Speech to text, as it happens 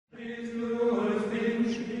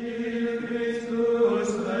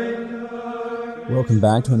Welcome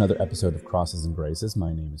back to another episode of Crosses and Graces.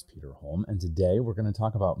 My name is Peter Holm, and today we're going to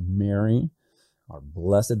talk about Mary, our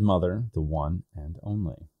Blessed Mother, the one and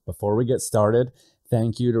only. Before we get started,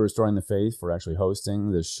 thank you to Restoring the Faith for actually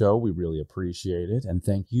hosting this show. We really appreciate it, and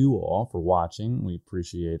thank you all for watching. We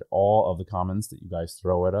appreciate all of the comments that you guys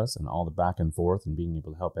throw at us and all the back and forth and being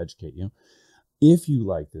able to help educate you. If you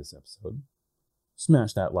like this episode,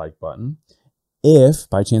 smash that like button. If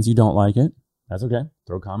by chance you don't like it, that's okay.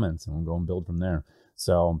 Throw comments and we'll go and build from there.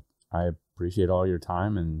 So I appreciate all your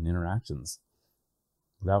time and interactions.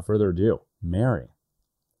 Without further ado, Mary.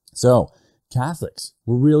 So Catholics,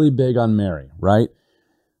 we're really big on Mary, right?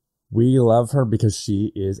 We love her because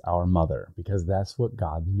she is our mother, because that's what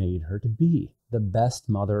God made her to be, the best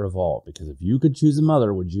mother of all. Because if you could choose a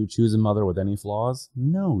mother, would you choose a mother with any flaws?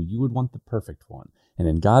 No, you would want the perfect one. And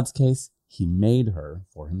in God's case, he made her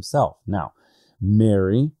for himself. Now,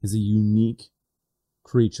 Mary is a unique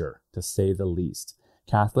creature, to say the least.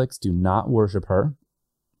 Catholics do not worship her,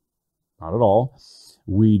 not at all.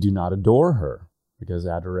 We do not adore her, because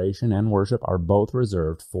adoration and worship are both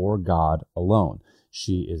reserved for God alone.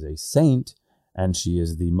 She is a saint, and she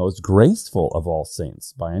is the most graceful of all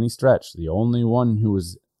saints by any stretch, the only one who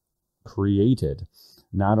was created,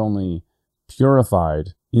 not only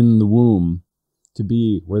purified in the womb to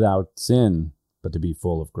be without sin, but to be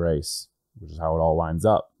full of grace, which is how it all lines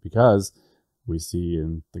up, because we see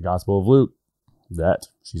in the Gospel of Luke that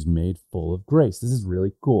she's made full of grace. This is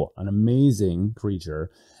really cool. An amazing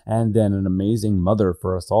creature, and then an amazing mother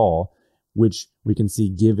for us all, which we can see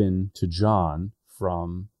given to John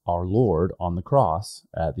from our Lord on the cross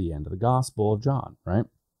at the end of the Gospel of John, right?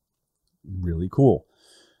 Really cool.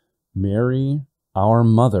 Mary, our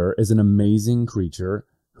mother, is an amazing creature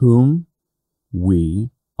whom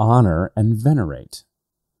we honor and venerate.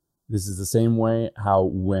 This is the same way how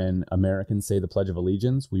when Americans say the Pledge of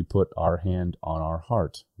Allegiance, we put our hand on our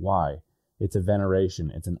heart. Why? It's a veneration.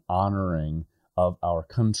 It's an honoring of our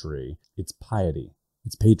country. It's piety.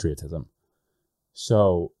 It's patriotism.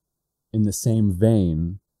 So in the same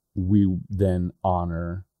vein, we then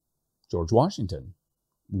honor George Washington.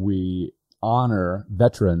 We honor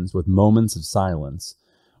veterans with moments of silence.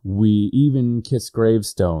 We even kiss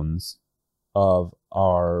gravestones of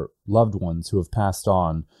our loved ones who have passed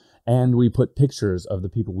on. And we put pictures of the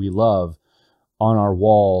people we love on our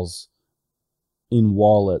walls, in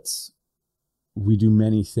wallets. We do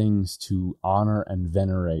many things to honor and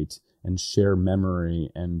venerate and share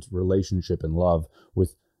memory and relationship and love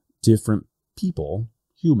with different people,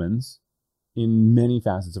 humans, in many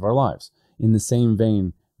facets of our lives. In the same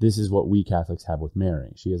vein, this is what we Catholics have with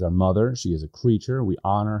Mary. She is our mother. She is a creature. We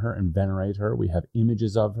honor her and venerate her. We have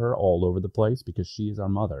images of her all over the place because she is our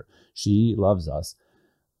mother. She loves us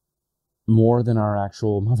more than our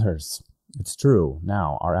actual mothers. It's true.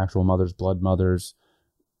 Now, our actual mothers, blood mothers,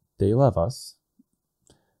 they love us.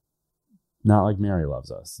 Not like Mary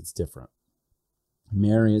loves us. It's different.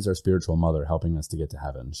 Mary is our spiritual mother, helping us to get to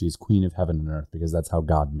heaven. She's queen of heaven and earth because that's how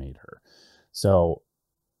God made her. So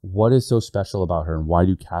what is so special about her, and why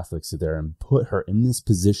do Catholics sit there and put her in this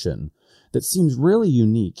position that seems really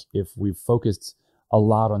unique if we've focused a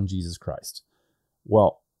lot on Jesus Christ?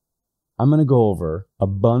 Well, I'm going to go over a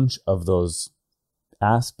bunch of those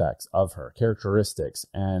aspects of her, characteristics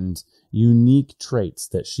and unique traits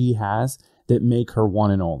that she has that make her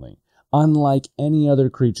one and only, unlike any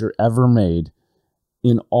other creature ever made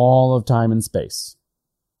in all of time and space.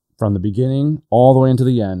 From the beginning all the way into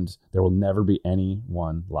the end, there will never be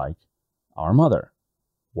anyone like our mother.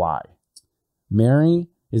 Why? Mary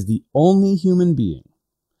is the only human being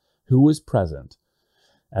who was present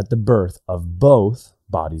at the birth of both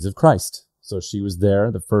bodies of Christ. So she was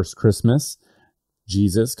there the first Christmas.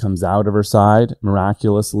 Jesus comes out of her side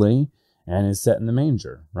miraculously and is set in the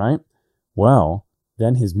manger, right? Well,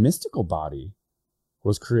 then his mystical body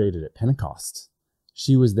was created at Pentecost.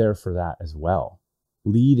 She was there for that as well,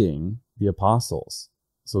 leading the apostles.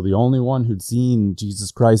 So the only one who'd seen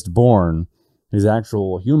Jesus Christ born, his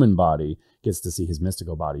actual human body, gets to see his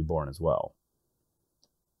mystical body born as well.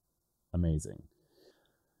 Amazing.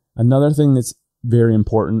 Another thing that's very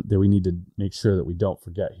important that we need to make sure that we don't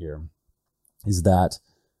forget here is that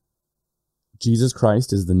Jesus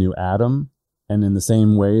Christ is the new Adam, and in the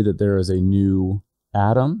same way that there is a new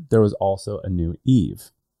Adam, there was also a new Eve.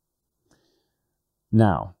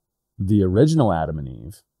 Now, the original Adam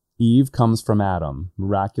and Eve comes from Adam,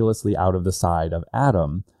 miraculously out of the side of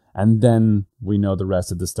Adam, and then we know the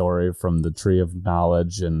rest of the story from the tree of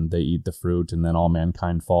knowledge, and they eat the fruit, and then all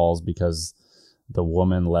mankind falls because the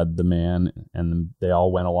woman led the man, and they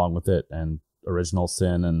all went along with it, and original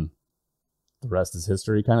sin, and the rest is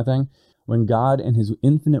history kind of thing. When God in his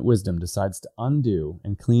infinite wisdom decides to undo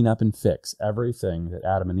and clean up and fix everything that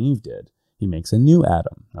Adam and Eve did, he makes a new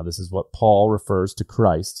Adam. Now, this is what Paul refers to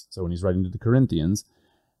Christ. So when he's writing to the Corinthians,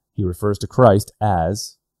 he refers to Christ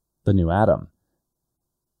as the new Adam.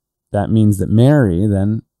 That means that Mary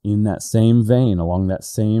then, in that same vein, along that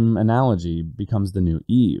same analogy, becomes the new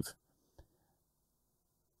Eve.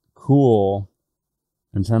 Cool.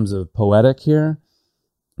 In terms of poetic here,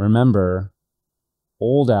 remember,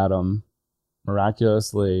 old Adam,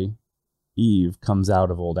 miraculously, Eve comes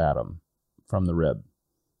out of old Adam from the rib,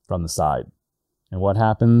 from the side. And what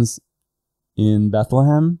happens in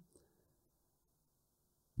Bethlehem?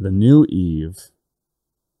 The new Eve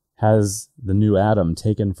has the new Adam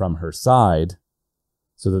taken from her side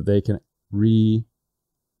so that they can remake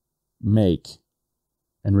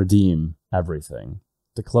and redeem everything.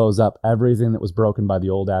 To close up everything that was broken by the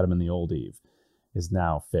old Adam and the old Eve is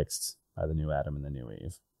now fixed by the new Adam and the new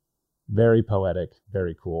Eve. Very poetic,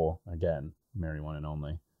 very cool. Again, Mary one and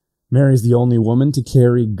only. Mary is the only woman to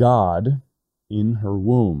carry God in her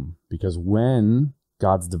womb, because when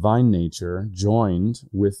God's divine nature joined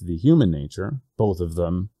with the human nature, both of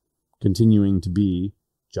them continuing to be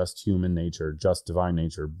just human nature, just divine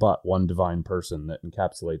nature, but one divine person that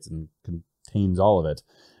encapsulates and contains all of it,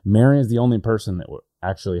 Mary is the only person that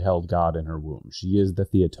actually held God in her womb. She is the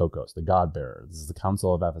Theotokos, the God-bearer. This is the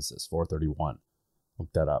Council of Ephesus, 431.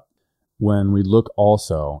 Look that up. When we look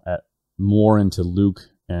also at more into Luke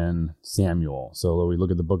and Samuel. So we look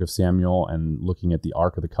at the book of Samuel and looking at the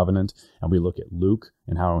Ark of the Covenant, and we look at Luke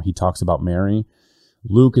and how he talks about Mary.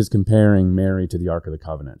 Luke is comparing Mary to the Ark of the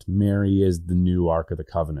Covenant. Mary is the new Ark of the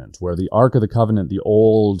Covenant, where the Ark of the Covenant, the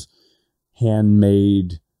old,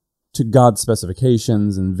 handmade, to God's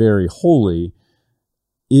specifications and very holy,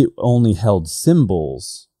 it only held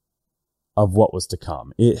symbols of what was to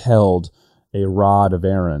come. It held a rod of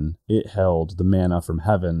Aaron, it held the manna from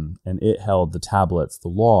heaven, and it held the tablets, the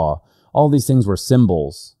law. All these things were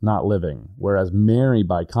symbols, not living. Whereas Mary,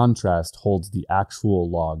 by contrast, holds the actual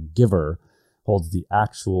lawgiver, holds the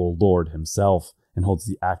actual Lord himself, and holds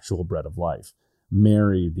the actual bread of life.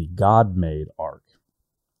 Mary, the God-made ark.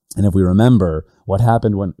 And if we remember what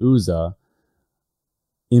happened when Uzzah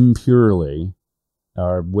impurely,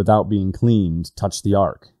 or without being cleaned, touched the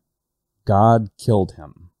ark, God killed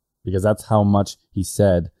him. Because that's how much he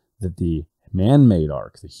said that the man-made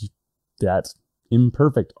ark, that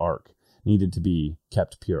imperfect ark, needed to be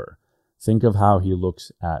kept pure. Think of how he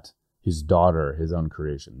looks at his daughter, his own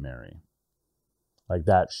creation, Mary. Like,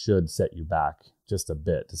 that should set you back just a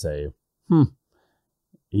bit to say,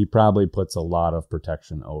 he probably puts a lot of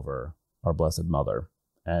protection over our Blessed Mother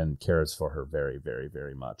and cares for her very, very,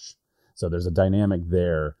 very much. So there's a dynamic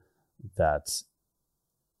there that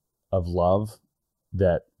of love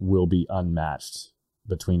that will be unmatched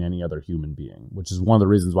between any other human being, which is one of the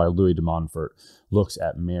reasons why Louis de Montfort looks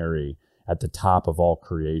at Mary at the top of all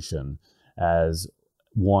creation as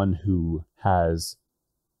one who has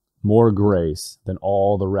more grace than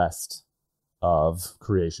all the rest of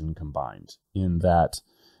creation combined, in that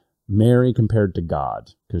Mary, compared to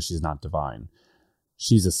God, because she's not divine,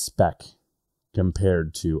 she's a speck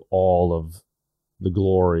compared to all of the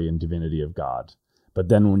glory and divinity of God. But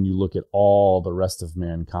then when you look at all the rest of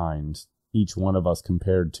mankind, each one of us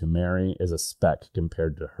compared to Mary is a speck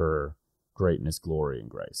compared to her greatness, glory, and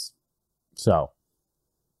grace. So,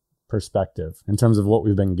 perspective in terms of what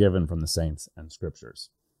we've been given from the saints and scriptures.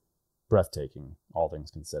 Breathtaking, all things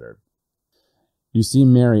considered. You see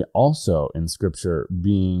Mary also in scripture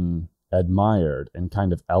being admired and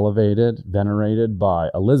kind of elevated, venerated by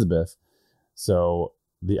Elizabeth. So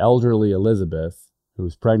the elderly Elizabeth, who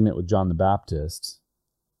was pregnant with John the Baptist,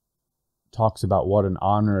 talks about what an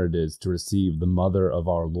honor it is to receive the mother of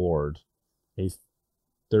our Lord, a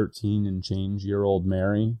 13 and change year old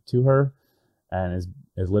Mary, to her, and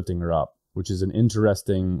is lifting her up, which is an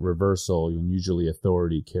interesting reversal when usually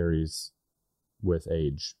authority carries with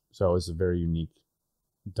age. So it's a very unique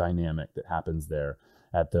dynamic that happens there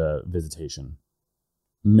at the visitation.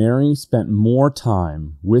 Mary spent more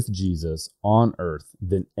time with Jesus on earth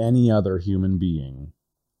than any other human being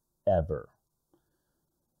ever.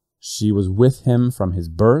 She was with him from his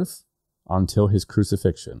birth until his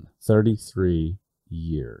crucifixion, 33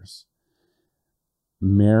 years.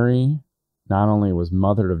 Mary not only was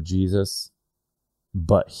mother of Jesus,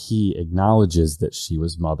 but he acknowledges that she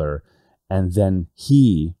was mother, and then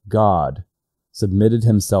he, God, submitted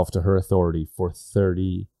himself to her authority for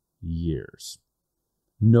 30 years.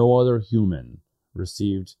 No other human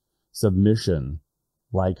received submission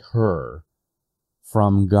like her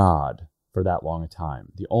from God for that long a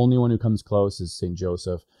time. The only one who comes close is St.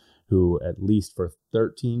 Joseph, who at least for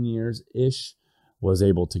 13 years-ish was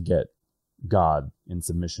able to get God in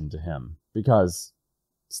submission to him because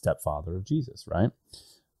stepfather of Jesus, right?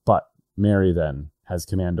 But Mary then has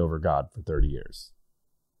command over God for 30 years.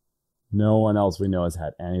 No one else we know has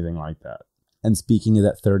had anything like that. And speaking of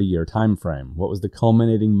that 30-year time frame, what was the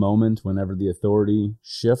culminating moment whenever the authority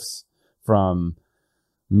shifts from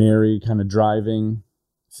Mary kind of driving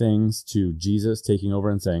things to Jesus taking over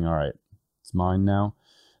and saying, all right, it's mine now?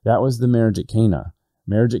 That was the marriage at Cana.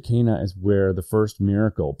 Marriage at Cana is where the first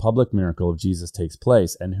miracle, public miracle of Jesus takes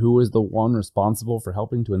place. And who is the one responsible for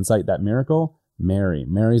helping to incite that miracle? Mary.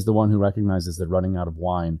 Mary's the one who recognizes they're running out of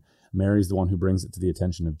wine. Mary's the one who brings it to the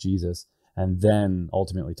attention of Jesus and then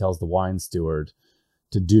ultimately tells the wine steward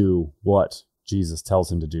to do what Jesus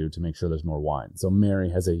tells him to do to make sure there's more wine. So Mary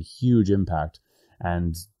has a huge impact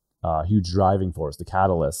and a huge driving force, the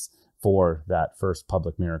catalyst for that first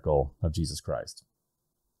public miracle of Jesus Christ.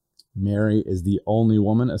 Mary is the only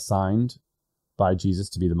woman assigned by Jesus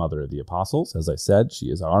to be the mother of the apostles. As I said, she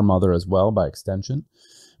is our mother as well by extension.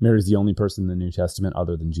 Mary is the only person in the New Testament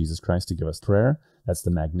other than Jesus Christ to give us prayer. That's the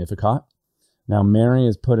Magnificat. Now, Mary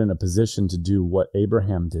is put in a position to do what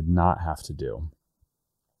Abraham did not have to do.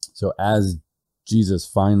 So as Jesus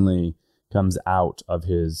finally comes out of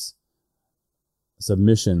his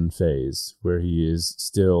submission phase, where he is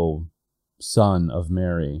still son of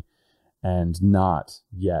Mary and not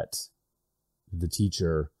yet the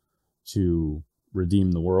teacher to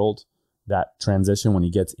redeem the world, that transition when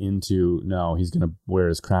he gets into, no, he's going to wear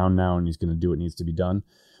his crown now and he's going to do what needs to be done,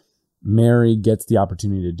 Mary gets the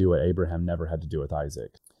opportunity to do what Abraham never had to do with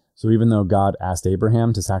Isaac. So even though God asked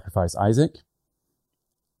Abraham to sacrifice Isaac,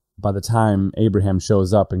 by the time Abraham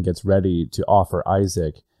shows up and gets ready to offer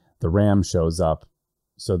Isaac, the ram shows up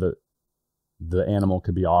so that the animal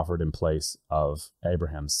could be offered in place of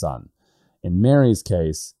Abraham's son. In Mary's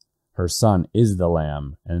case, her son is the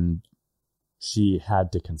lamb, and she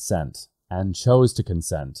had to consent and chose to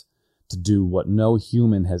consent to do what no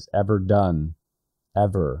human has ever done,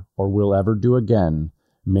 ever, or will ever do again.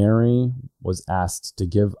 Mary was asked to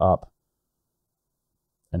give up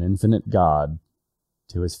an infinite God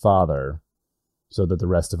to his Father so that the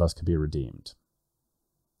rest of us could be redeemed.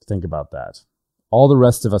 Think about that. All the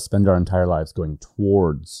rest of us spend our entire lives going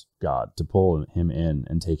towards God to pull him in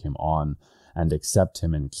and take him on and accept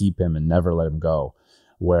him and keep him and never let him go.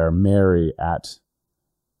 Where Mary at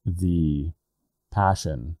the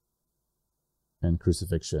Passion and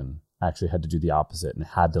crucifixion actually had to do the opposite and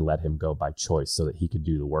had to let him go by choice so that he could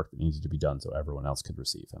do the work that needed to be done so everyone else could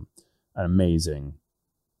receive him. An amazing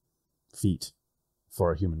feat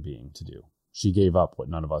for a human being to do. She gave up what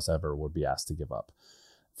none of us ever would be asked to give up.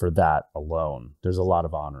 For that alone, there's a lot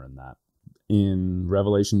of honor in that. In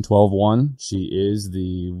Revelation 12:1, she is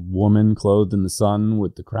the woman clothed in the sun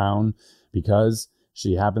with the crown because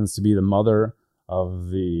she happens to be the mother of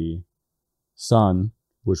the Son,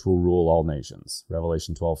 which will rule all nations.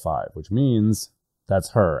 Revelation 12:5, which means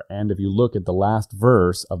that's her. And if you look at the last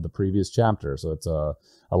verse of the previous chapter, so it's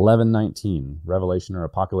 11:19, Revelation or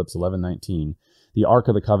Apocalypse 11:19, the Ark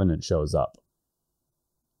of the Covenant shows up.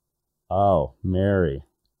 Oh, Mary.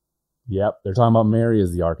 Yep, they're talking about Mary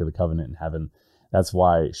as the Ark of the Covenant in heaven. That's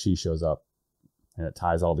why she shows up. And it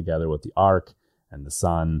ties all together with the Ark and the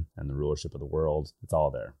Son and the rulership of the world. It's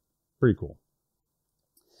all there. Pretty cool.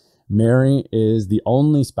 Mary is the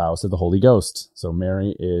only spouse of the Holy Ghost. So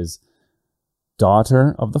Mary is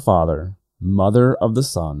daughter of the Father, mother of the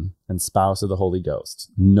Son, and spouse of the Holy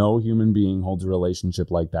Ghost. No human being holds a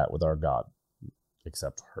relationship like that with our God,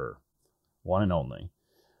 except her. One and only.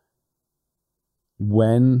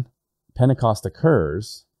 When Pentecost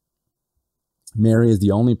occurs, Mary is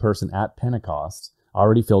the only person at Pentecost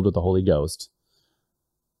already filled with the Holy Ghost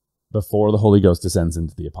before the Holy Ghost descends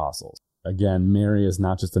into the apostles. Again, Mary is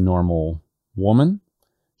not just a normal woman.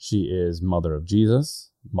 She is mother of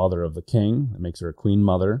Jesus, mother of the King. That makes her a queen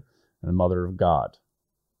mother and the mother of God.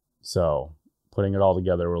 So putting it all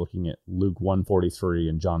together, we're looking at Luke 1:43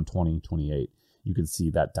 and John 20:28. You can see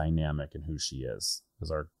that dynamic in who she is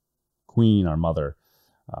as our queen, our mother,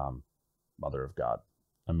 mother of God.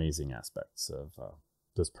 Amazing aspects of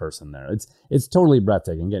this person there. It's totally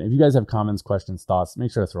breathtaking. Again, if you guys have comments, questions, thoughts,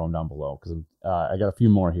 make sure to throw them down below because I got a few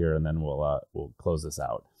more here and then we'll close this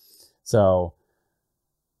out. So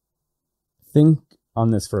think on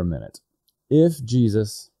this for a minute. If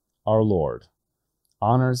Jesus, our Lord,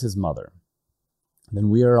 honors his mother, then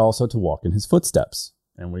we are also to walk in his footsteps.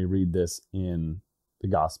 And we read this in the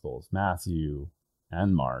Gospels, Matthew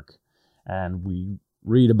and Mark, and we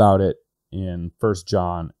read about it in 1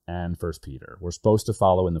 John and 1 Peter. We're supposed to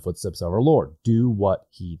follow in the footsteps of our Lord. Do what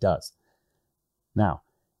he does. Now,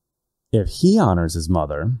 If he honors his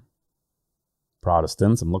mother,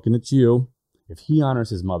 Protestants, I'm looking at you. If he honors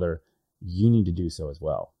his mother, you need to do so as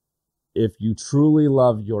well. If you truly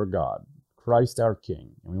love your God, Christ our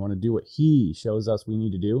King, and we want to do what he shows us we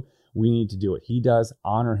need to do what he does,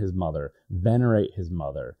 honor his mother, venerate his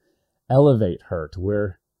mother, elevate her to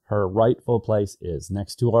where her rightful place is,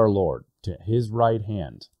 next to our Lord, to his right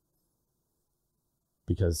hand,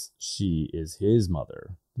 because she is his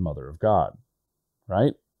mother, the mother of God,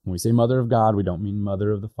 right? When we say mother of God, we don't mean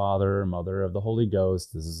mother of the Father, mother of the Holy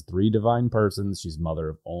Ghost. This is three divine persons. She's mother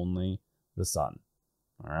of only the Son,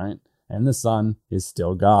 all right? And the Son is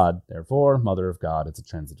still God. Therefore, mother of God, it's a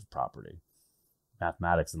transitive property.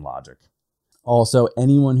 Mathematics and logic. Also,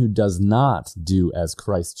 anyone who does not do as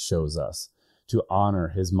Christ shows us to honor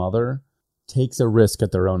his mother takes a risk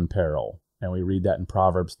at their own peril. And we read that in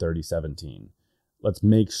Proverbs 30:17. Let's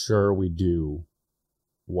make sure we do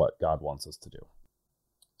what God wants us to do.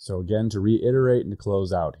 So again, to reiterate and to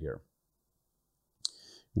close out here,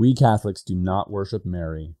 we Catholics do not worship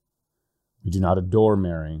Mary. We do not adore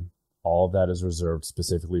Mary. All of that is reserved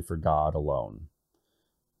specifically for God alone.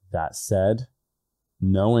 That said,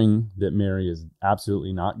 knowing that Mary is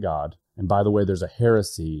absolutely not God, and by the way, there's a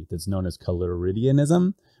heresy that's known as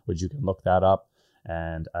Caluridianism, which you can look that up,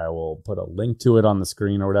 and I will put a link to it on the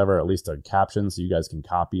screen or whatever, at least a caption, so you guys can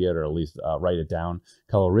copy it or at least write it down.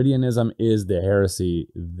 Caluridianism is the heresy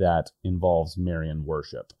that involves Marian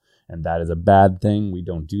worship, and that is a bad thing. We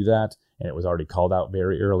don't do that, and it was already called out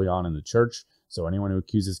very early on in the church. So anyone who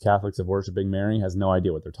accuses Catholics of worshiping Mary has no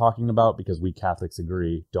idea what they're talking about, because we Catholics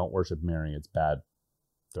agree, don't worship Mary, it's bad.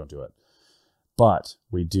 Don't do it. But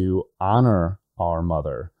we do honor our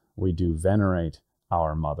mother. We do venerate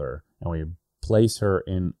our mother, and we place her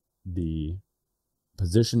in the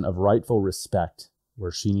position of rightful respect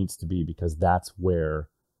where she needs to be, because that's where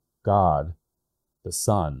God, the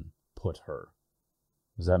Son, put her.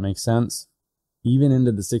 Does that make sense? Even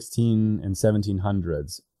into the 16 and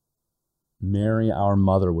 1700s, Mary, our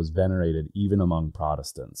mother, was venerated even among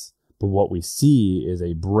Protestants. But what we see is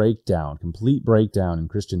a breakdown, complete breakdown in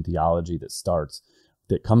Christian theology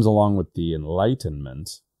that comes along with the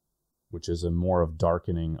Enlightenment, which is a more of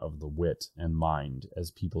darkening of the wit and mind as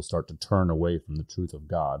people start to turn away from the truth of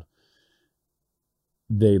God.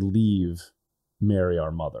 They leave Mary,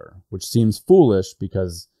 our mother, which seems foolish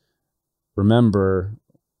because, remember,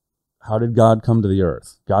 how did God come to the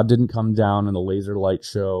earth? God didn't come down in a laser light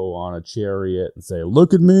show on a chariot and say,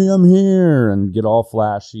 "Look at me, I'm here," and get all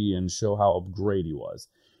flashy and show how great he was.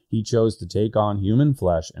 He chose to take on human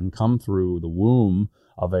flesh and come through the womb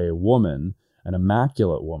of a woman, an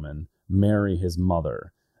immaculate woman, Mary, his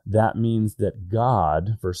mother. That means that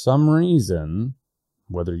God, for some reason,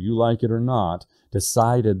 whether you like it or not,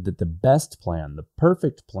 decided that the best plan, the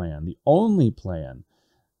perfect plan, the only plan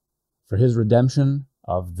for his redemption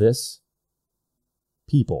of this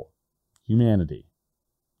people, humanity,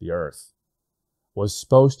 the earth, was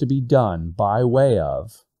supposed to be done by way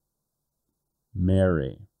of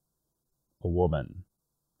Mary, a woman,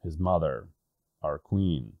 his mother, our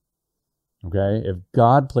queen. Okay? If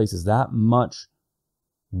God places that much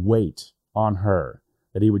weight on her,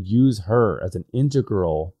 that he would use her as an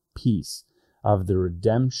integral piece of the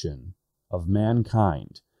redemption of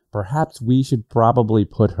mankind, perhaps we should probably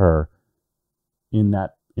put her in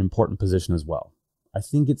that important position as well. I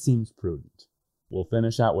think it seems prudent. We'll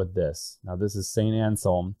finish out with this. Now, this is St.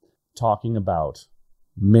 Anselm talking about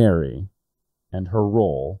Mary and her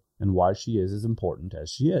role and why she is as important as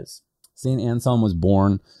she is. St. Anselm was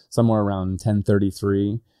born somewhere around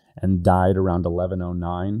 1033 and died around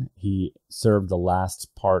 1109. He served the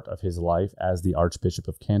last part of his life as the Archbishop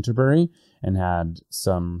of Canterbury and had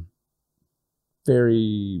some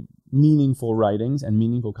very meaningful writings and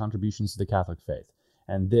meaningful contributions to the Catholic faith.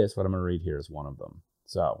 And this, what I'm going to read here, is one of them.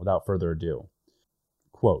 So, without further ado,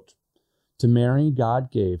 quote, "To Mary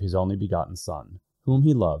God gave his only begotten Son, whom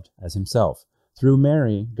he loved as himself. Through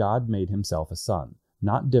Mary God made himself a Son,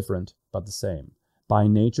 not different, but the same, by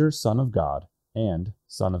nature Son of God and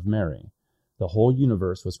Son of Mary. The whole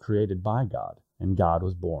universe was created by God, and God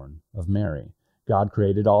was born of Mary. God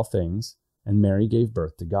created all things, and Mary gave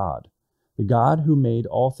birth to God. The God who made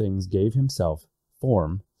all things gave himself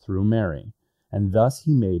form through Mary, and thus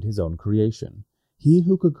he made his own creation. He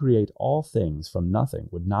who could create all things from nothing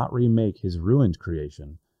would not remake his ruined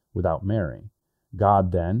creation without Mary.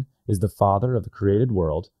 God, then, is the Father of the created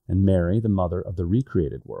world, and Mary the mother of the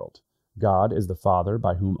recreated world. God is the Father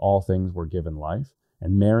by whom all things were given life,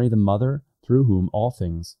 and Mary the mother through whom all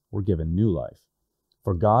things were given new life.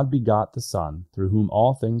 For God begot the Son through whom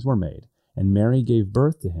all things were made, and Mary gave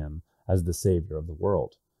birth to him as the Savior of the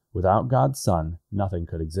world. Without God's Son, nothing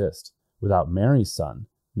could exist. Without Mary's son,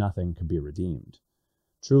 nothing could be redeemed.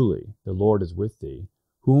 Truly, the Lord is with thee,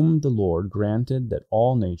 whom the Lord granted that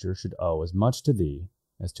all nature should owe as much to thee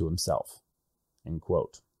as to himself." End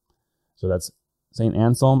quote. So that's St.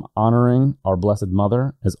 Anselm honoring our Blessed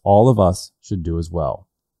Mother, as all of us should do as well.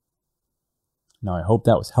 Now, I hope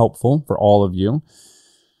that was helpful for all of you.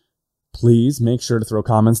 Please make sure to throw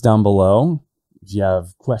comments down below. If you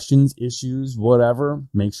have questions, issues, whatever,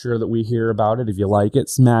 make sure that we hear about it. If you like it,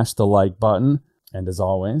 smash the like button. And as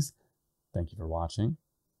always, thank you for watching.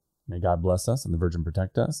 May God bless us and the Virgin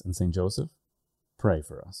protect us, and St. Joseph, pray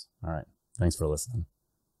for us. All right. Thanks for listening.